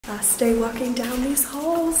Last day walking down these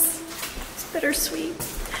halls. It's bittersweet.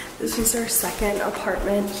 This was our second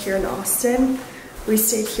apartment here in Austin. We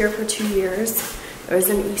stayed here for 2 years. It was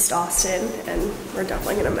in East Austin, and we're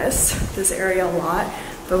definitely gonna miss this area a lot,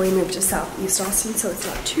 but we moved to Southeast Austin, so it's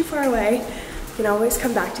not too far away. You can always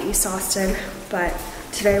come back to East Austin, but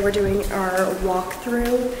today we're doing our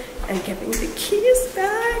walkthrough and giving the keys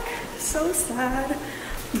back. So sad.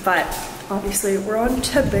 But obviously we're on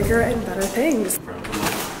to bigger and better things.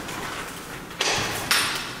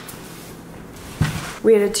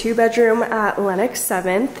 We had a 2-bedroom at Lenox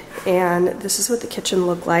 7th, and this is what the kitchen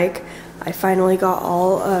looked like. I finally got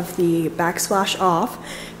all of the backsplash off.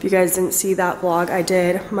 If you guys didn't see that vlog, I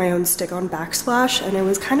did my own stick-on backsplash, and it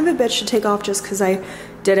was kind of a bitch to take off just because I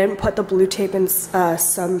didn't put the blue tape in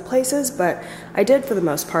some places, but I did for the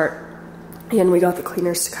most part. And we got the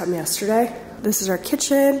cleaners to come yesterday. This is our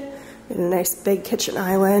kitchen. We had a nice big kitchen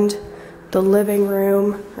island. The living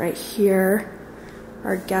room right here.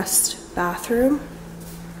 Our guest bathroom.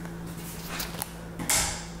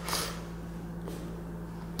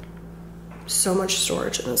 So much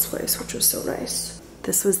storage in this place, which was so nice.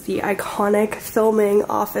 This was the iconic filming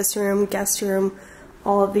office room, guest room,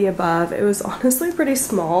 all of the above. It was honestly pretty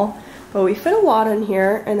small, but we fit a lot in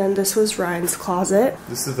here. And then this was Ryan's closet.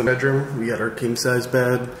 This is the bedroom. We got our king size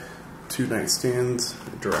bed, 2 nightstands,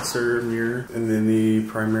 a dresser, mirror, and then the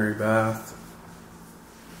primary bath,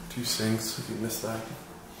 2 sinks, if you missed that.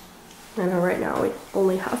 I know right now we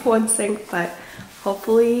only have 1 sink, but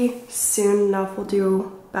hopefully soon enough we'll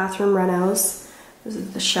do bathroom renos. This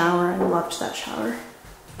is the shower. I loved that shower.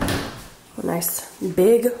 A nice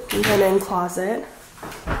big linen closet.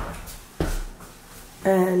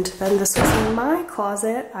 And then this was in my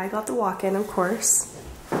closet. I got the walk-in, of course.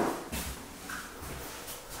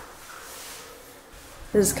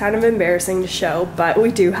 This is kind of embarrassing to show, but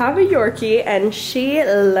we do have a Yorkie, and she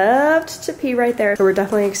loved to pee right there. So we're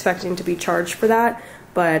definitely expecting to be charged for that,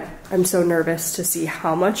 but I'm so nervous to see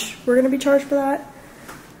how much we're gonna be charged for that.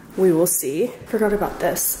 We will see. Forgot about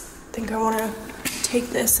this. I think I wanna take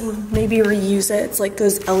this and maybe reuse it. It's like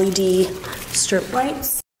those LED strip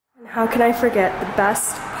lights. And how can I forget the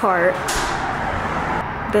best part?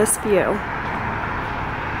 This view.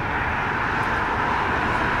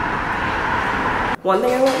 One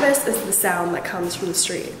thing I won't miss is the sound that comes from the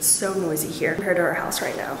street. It's so noisy here compared to our house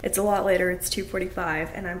right now. It's a lot later, it's 2:45,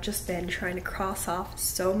 and I've just been trying to cross off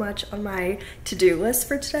so much on my to-do list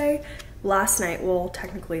for today. Last night, well,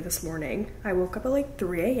 technically this morning, I woke up at like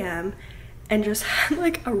 3 a.m. and just had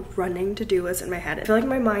like a running to-do list in my head. I feel like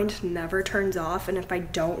my mind never turns off, and if I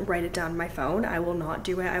don't write it down on my phone, I will not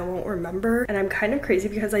do it. I won't remember. And I'm kind of crazy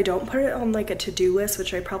because I don't put it on like a to-do list,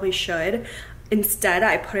 which I probably should. Instead,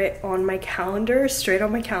 I put it on my calendar, straight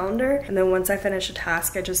on my calendar, and then once I finish a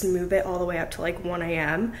task, I just move it all the way up to like 1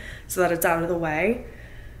 a.m. so that it's out of the way.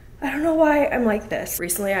 I don't know why I'm like this.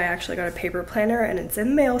 Recently, I actually got a paper planner, and it's in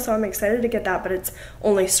the mail, so I'm excited to get that, but it's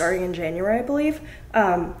only starting in January, I believe.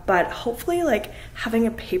 But hopefully, like, having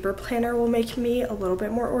a paper planner will make me a little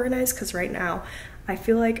bit more organized, because right now, I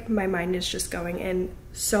feel like my mind is just going in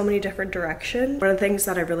so many different directions. One of the things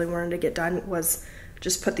that I really wanted to get done was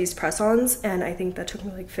just put these press-ons, and I think that took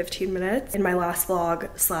me like 15 minutes. In my last vlog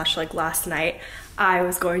 / like last night, I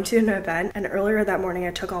was going to an event, and earlier that morning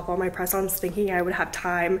I took off all my press-ons thinking I would have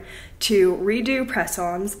time to redo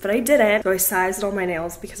press-ons, but I didn't. So I sized all my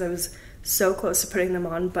nails because I was so close to putting them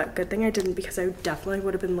on, but good thing I didn't because I definitely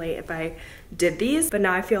would have been late if I did these. But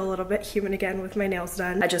now I feel a little bit human again with my nails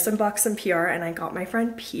done. I just unboxed some PR, and I got my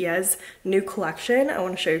friend Pia's new collection. I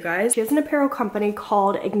want to show you guys. She has an apparel company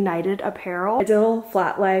called Ignited Apparel. I did a little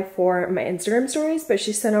flat lay for my Instagram stories, but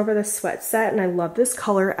she sent over this sweat set, and I love this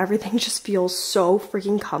color. Everything just feels so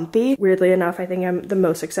freaking comfy. Weirdly enough, I think I'm the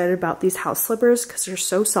most excited about these house slippers because they're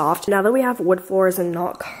so soft. Now that we have wood floors and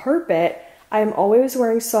not carpet, I'm always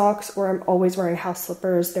wearing socks or I'm always wearing house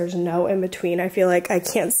slippers. There's no in between. I feel like I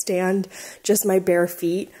can't stand just my bare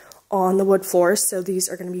feet on the wood floors, so these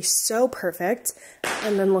are gonna be so perfect.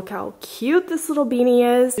 And then look how cute this little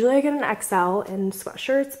beanie is. Usually I get an XL in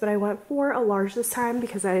sweatshirts, but I went for a large this time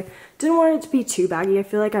because I didn't want it to be too baggy. I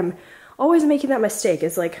feel like I'm always making that mistake,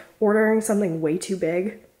 is like ordering something way too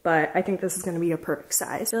big, but I think this is gonna be a perfect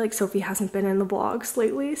size. I feel like Sophie hasn't been in the vlogs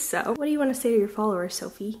lately, so what do you wanna say to your followers,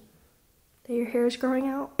 Sophie? That your hair is growing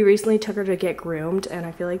out? We recently took her to get groomed, and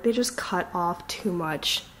I feel like they just cut off too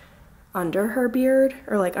much under her beard,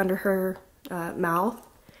 or like under her mouth,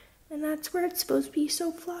 and that's where it's supposed to be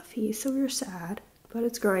so fluffy, so we're sad, but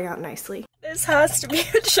it's growing out nicely. This has to be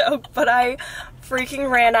a joke, but I freaking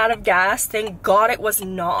ran out of gas. Thank God it was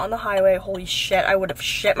not on the highway. Holy shit, I would have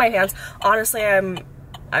shit my pants. Honestly, I'm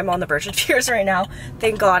I'm on the verge of tears right now.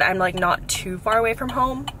 Thank God I'm like not too far away from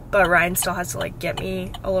home, but Ryan still has to like get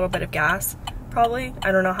me a little bit of gas, probably.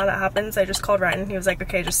 I don't know how that happens. I just called Ryan. He was like,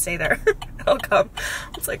 okay, just stay there. I'll come.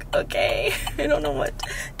 I was like, okay. I don't know what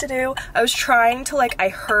to do. I was trying to like, I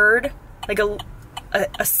heard like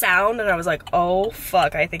a sound and I was like, oh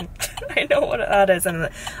fuck, I think I know what that is. And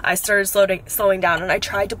I started slowing down, and I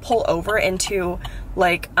tried to pull over into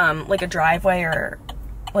like a driveway or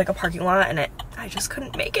like a parking lot, and I just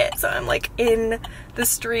couldn't make it. So I'm like in the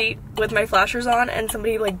street with my flashers on, and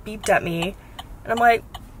somebody like beeped at me, and I'm like,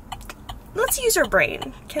 let's use your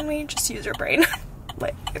brain. Can we just use your brain?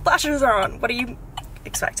 Like, your flashers are on. What do you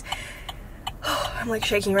expect? I'm like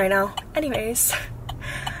shaking right now. Anyways,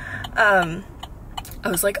 I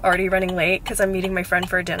was like already running late because I'm meeting my friend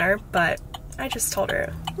for dinner, but I just told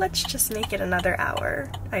her, let's just make it another hour.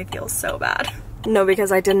 I feel so bad. No,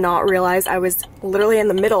 because I did not realize I was literally in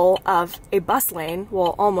the middle of a bus lane.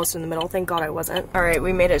 Well, almost in the middle. Thank God I wasn't. All right,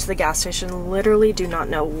 we made it to the gas station. Literally do not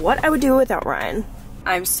know what I would do without Ryan.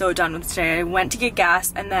 I'm so done with today. I went to get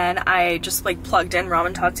gas, and then I just like plugged in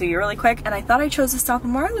Ramen Tatsuya really quick, and I thought I chose the South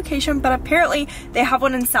Lamar location, but apparently they have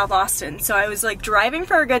one in South Austin. So I was like driving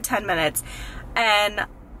for a good 10 minutes, and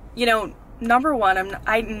you know, number one,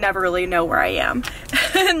 I never really know where I am.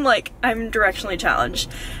 And like, I'm directionally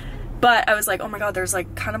challenged. But I was like, oh my God, there's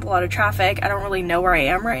like kind of a lot of traffic. I don't really know where I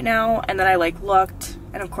am right now. And then I like looked,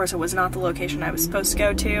 and of course it was not the location I was supposed to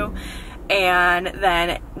go to. And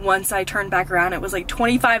then once I turned back around, it was like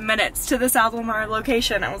 25 minutes to the South Lamar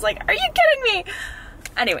location. I was like, are you kidding me?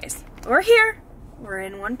 Anyways, we're here. We're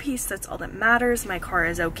in one piece. That's all that matters. My car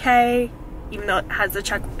is okay, even though it has the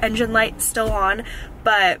check engine light still on.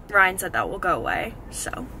 But Ryan said that will go away.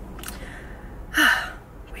 So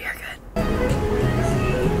we are good.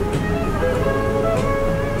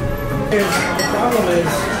 The problem is,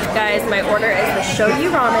 guys, my order is the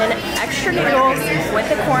shoyu ramen, extra noodles with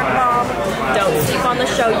the corn bomb. Don't sleep on the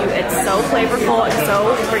shoyu. It's so flavorful and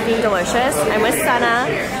so freaking delicious. I'm with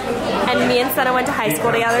Senna, and me and Senna went to high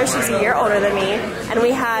school together. She's a year older than me, and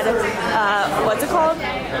we had what's it called?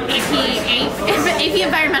 AP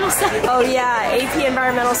Environmental Science. Oh yeah, AP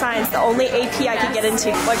Environmental Science, the only AP I could get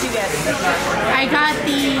into. What'd you get? I got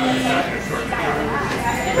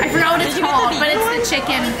I forgot what it's called, but it's the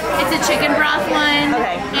chicken. It's a chicken broth one.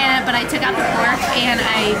 Okay. But I took out the pork and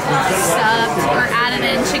I subbed or added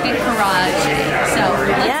in chicken karaage. So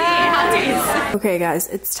let's see how it tastes. Okay guys,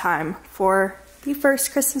 it's time for the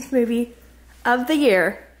first Christmas movie of the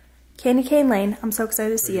year, Candy Cane Lane. I'm so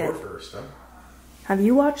excited to see it. First, huh? Have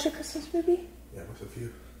you watched a Christmas movie? Yeah, with a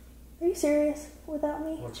few. Are you serious? Without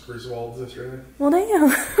me? What's Griswold's this really? Well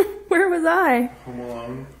damn, where was I? Home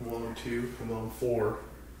Alone, Home Alone 2, Home Alone 4.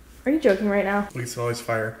 Are you joking right now? We used to always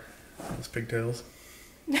fire those pigtails.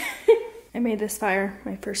 I made this fire,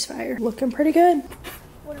 my first fire. Looking pretty good.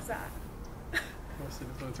 What is that?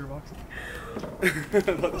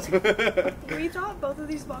 We thought both of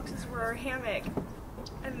these boxes were our hammock,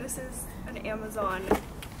 and this is an Amazon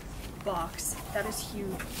box. That is huge.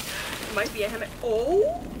 It might be a hammock. Oh!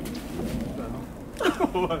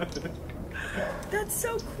 What? That's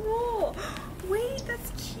so cool. Wait,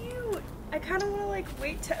 that's cute. I kind of want to like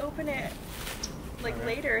wait to open it like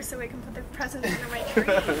later so I can put the presents under my tree.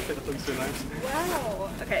 That looks so nice. Wow.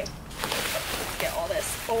 Okay. Let's get all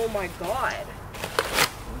this. Oh my God.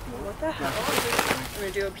 What the hell? I'm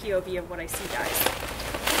gonna do a POV of what I see, guys.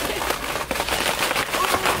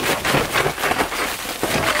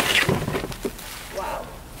 Wow.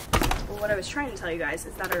 Well, what I was trying to tell you guys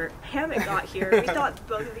is that our hammock got here. We thought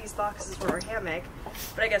both of these boxes were our hammock,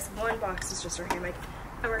 but I guess one box is just our hammock.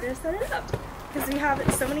 And we're gonna set it up because we have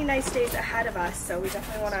so many nice days ahead of us, so we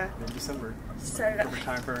definitely want to in December. Set it up.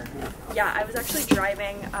 Time for Yeah, I was actually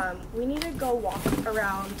driving. We need to go walk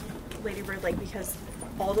around Lady Bird Lake because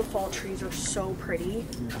all the fall trees are so pretty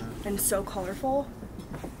and so colorful,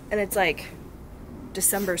 and it's like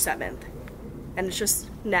December 7th, and it's just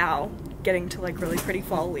now getting to like really pretty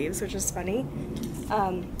fall leaves, which is funny.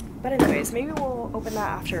 But anyways, maybe we'll open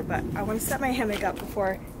that after, but I want to set my hammock up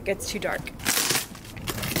before it gets too dark.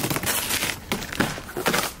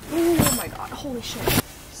 Oh my God, holy shit.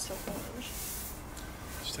 So orange.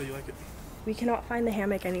 Just how you like it. We cannot find the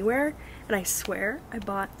hammock anywhere, and I swear I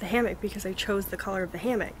bought the hammock because I chose the color of the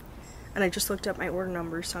hammock. And I just looked up my order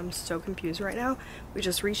number, so I'm so confused right now. We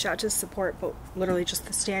just reached out to support, but literally just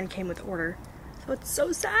the stand came with the order. So it's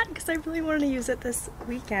so sad because I really wanted to use it this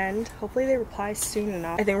weekend. Hopefully they reply soon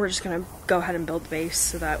enough. I think we're just gonna go ahead and build the base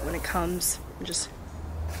so that when it comes, we just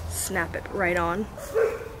snap it right on.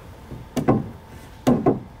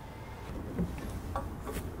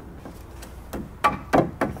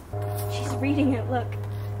 She's reading it, look.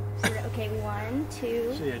 1,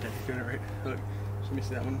 2. So yeah, Daddy's doing it right. Look, let me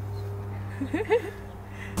see that one.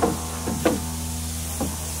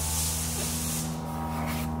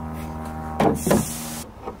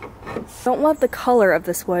 Don't love the color of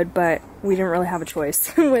this wood, but we didn't really have a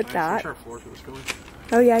choice with that.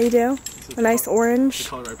 Oh yeah, you do? A nice orange. The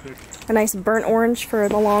color I picked. A nice burnt orange for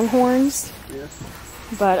the longhorns. Yeah.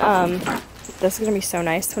 But this is gonna be so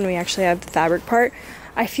nice when we actually have the fabric part.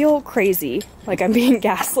 I feel crazy, like I'm being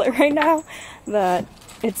gaslit right now, that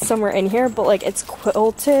it's somewhere in here, but like it's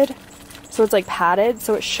quilted, so it's like padded,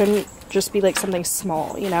 so it shouldn't just be like something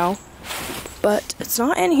small, you know? But it's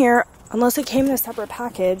not in here unless it came in a separate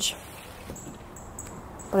package.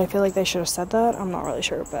 But I feel like they should have said that. I'm not really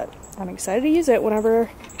sure, but I'm excited to use it whenever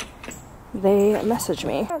they message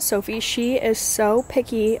me. Sophie, she is so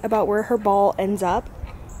picky about where her ball ends up.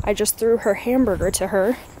 I just threw her hamburger to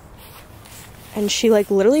her, and she like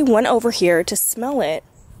literally went over here to smell it.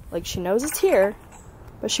 Like she knows it's here,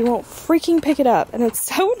 but she won't freaking pick it up, and it's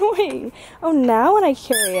so annoying. Oh, now when I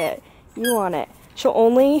carry it, you want it. She'll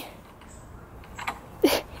only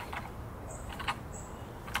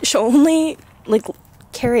like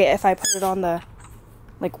carry it if I put it on the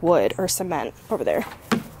like wood or cement over there.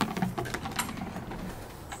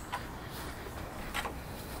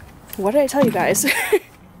 What did I tell you guys?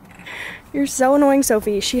 You're so annoying,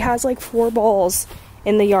 Sophie. She has like 4 balls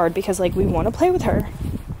in the yard because like we want to play with her,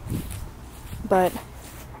 but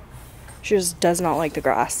she just does not like the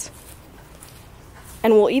grass.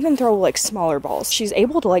 And we'll even throw like smaller balls. She's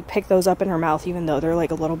able to like pick those up in her mouth even though they're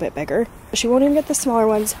like a little bit bigger. She won't even get the smaller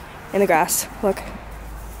ones in the grass. Look.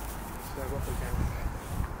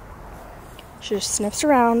 She just sniffs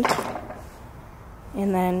around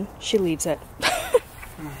and then she leaves it.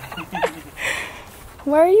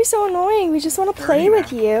 Why are you so annoying? We just want to play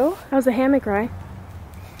with you. How's the hammock, Rye?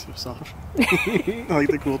 So soft. I like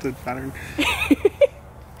the quilted pattern.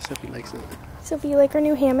 Sophie likes it. Sophie, you like her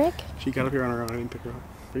new hammock? She got up here on her own. I didn't pick her up.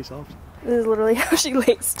 Pretty soft. This is literally how she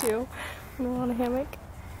lays too. On a hammock.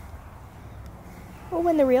 Oh,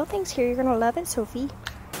 when the real thing's here, you're gonna love it, Sophie.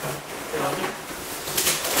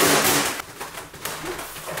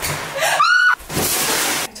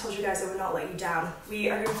 I told you guys I would not let you down. We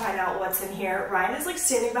are gonna find out what's in here. Ryan is like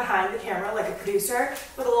standing behind the camera like a producer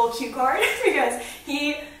with a little cue card because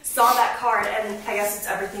he saw that card and I guess it's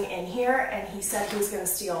everything in here, and he said he was gonna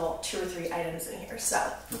steal 2 or 3 items in here. So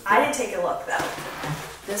I didn't take a look though.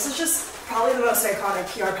 This is just probably the most iconic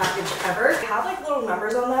PR package ever. They have like little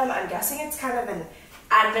numbers on them. I'm guessing it's kind of an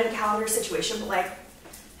advent calendar situation, but like,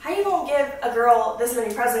 how you gonna give a girl this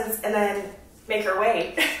many presents and then make her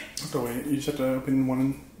wait? Have to wait. You just have to open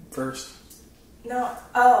one first. No,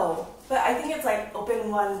 oh, but I think it's like open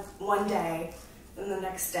one day, and the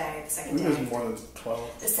next day, the second day. Maybe there's more than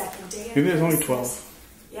 12. The second day. Maybe there's only 12.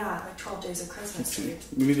 Yeah, like 12 days of Christmas. Let's see.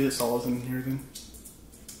 Maybe this all is in here then.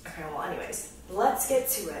 Okay, well, anyways, let's get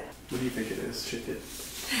to it. What do you think it is? Shake it.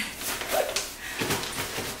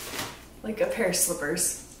 Like a pair of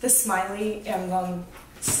slippers. The Smiley Amazon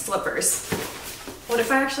slippers. What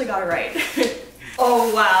if I actually got it right?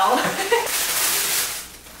 Oh, wow.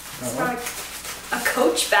 It's not a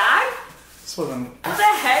Coach bag? This wasn't. What the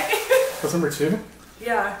heck? That's number 2?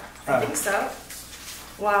 Yeah, I think so.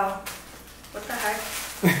 Wow. What the heck?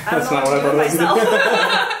 I don't That's know not what what to do I with thought it myself.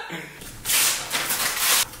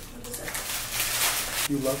 What is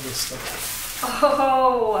it? You love this stuff.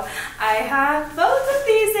 Oh, I have both of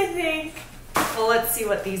these, I think. Well, let's see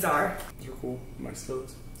what these are. These are cool. Nice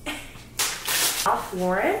toes. Ralph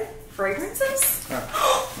Lauren fragrances?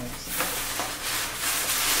 Oh, nice.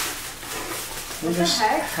 What the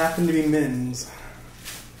heck? Happen to be men's.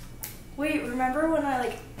 Wait, remember when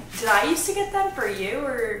did I used to get them for you,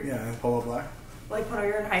 or? Yeah, Polo Black. Like when we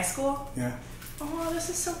were in high school? Yeah. Oh, this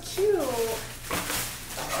is so cute.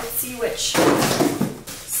 Let's see which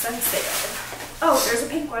scents they are. Oh, there's a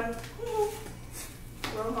pink one.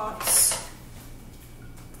 Robots.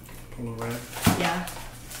 Polo Red. Yeah.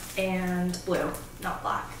 And blue, not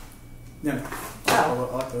black. Yeah. Oh.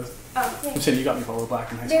 I like those. Oh, thanks. You said you got me Polo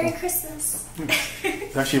Black in high school. Merry Christmas.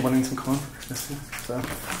 It's actually wanting some cologne for Christmas. So. I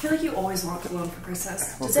feel like you always want cologne for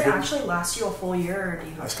Christmas. Well, Does it actually last you a full year, or do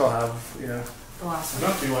you? I still have, yeah. The last I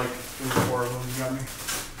one. don't do like 3 or 4 of them you got me.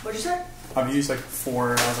 What'd you say? I've used like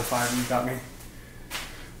 4 out of the 5 you got me.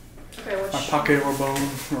 Okay, which? My pocket or bone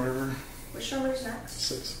or whatever. Which number's next?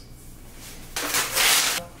 6.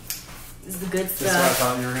 This is the good This is what I stuff.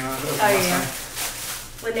 thought you were gonna open Oh last yeah. time.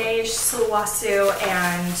 Laneige, Sulwhasoo,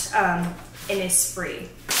 and Innisfree.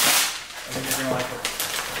 I think you're gonna like it.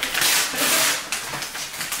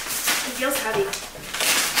 It feels heavy.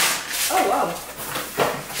 Oh wow.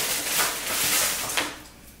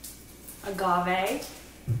 agave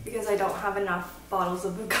because I don't have enough bottles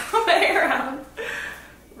of agave around.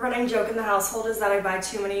 Running joke in the household is that I buy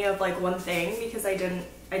too many of like one thing because I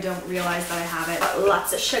don't realize that I have it.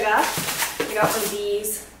 Lots of sugar. We got one of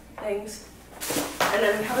these things. And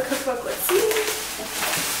then we have a cookbook. Let's see.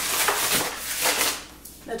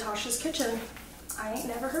 Natasha's Kitchen. I ain't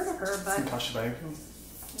never heard of her, but Natasha Bianco?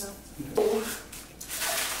 no. Ooh.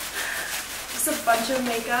 Just a bunch of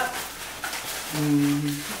makeup.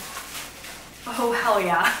 Oh hell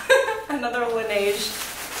yeah. Another Laneige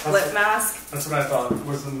lip mask. That's what I thought.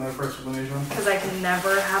 Wasn't the first Laneige one? Because I can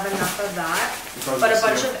never have enough of that. But a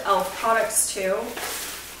bunch of e.l.f. products too.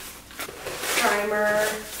 Primer.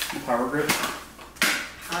 Power Grip.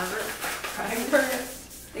 Primer.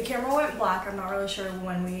 The camera went black. I'm not really sure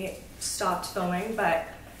when we stopped filming, but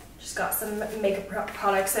just got some makeup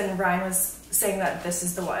products, and Ryan was saying that this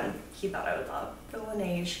is the one he thought I would love. The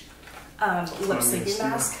Laneige lip sleeping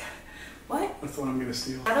mask. What? That's the one I'm gonna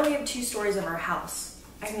steal. Now that we have 2 stories of our house,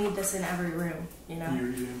 I need this in every room, you know?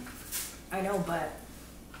 You do. I know, but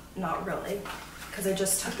not really. Because I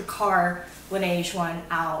just took the car Laneige one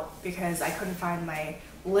out because I couldn't find my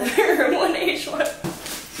living room Laneige one.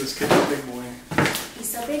 This kid's a big boy.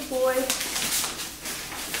 He's a big boy.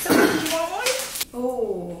 So, do you want one?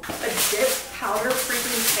 Oh, a dip powder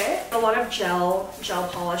freaking kit. A lot of gel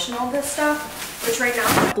polish and all this stuff. Which right now,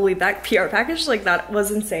 I can't believe that PR package, like that was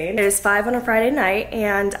insane. It is 5 on a Friday night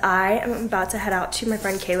and I am about to head out to my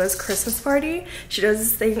friend Kayla's Christmas party. She does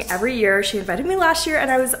this thing every year. She invited me last year and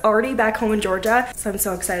I was already back home in Georgia. So I'm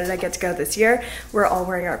so excited I get to go this year. We're all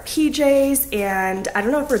wearing our PJs and I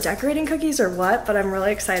don't know if we're decorating cookies or what, but I'm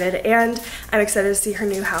really excited. And I'm excited to see her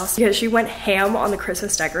new house because she went ham on the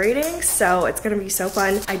Christmas decorating. So it's gonna be so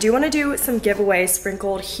fun. I do wanna do some giveaways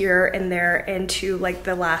sprinkled here and there into like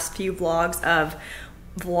the last few vlogs of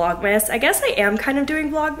Vlogmas. I guess I am kind of doing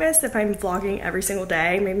Vlogmas if I'm vlogging every single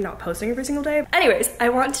day, maybe not posting every single day. Anyways, I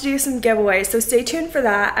want to do some giveaways, so stay tuned for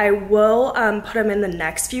that. I will put them in the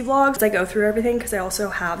next few vlogs as I go through everything because I also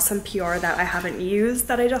have some PR that I haven't used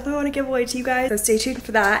that I definitely want to give away to you guys. So stay tuned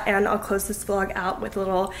for that, and I'll close this vlog out with a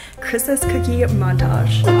little Christmas cookie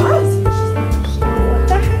montage.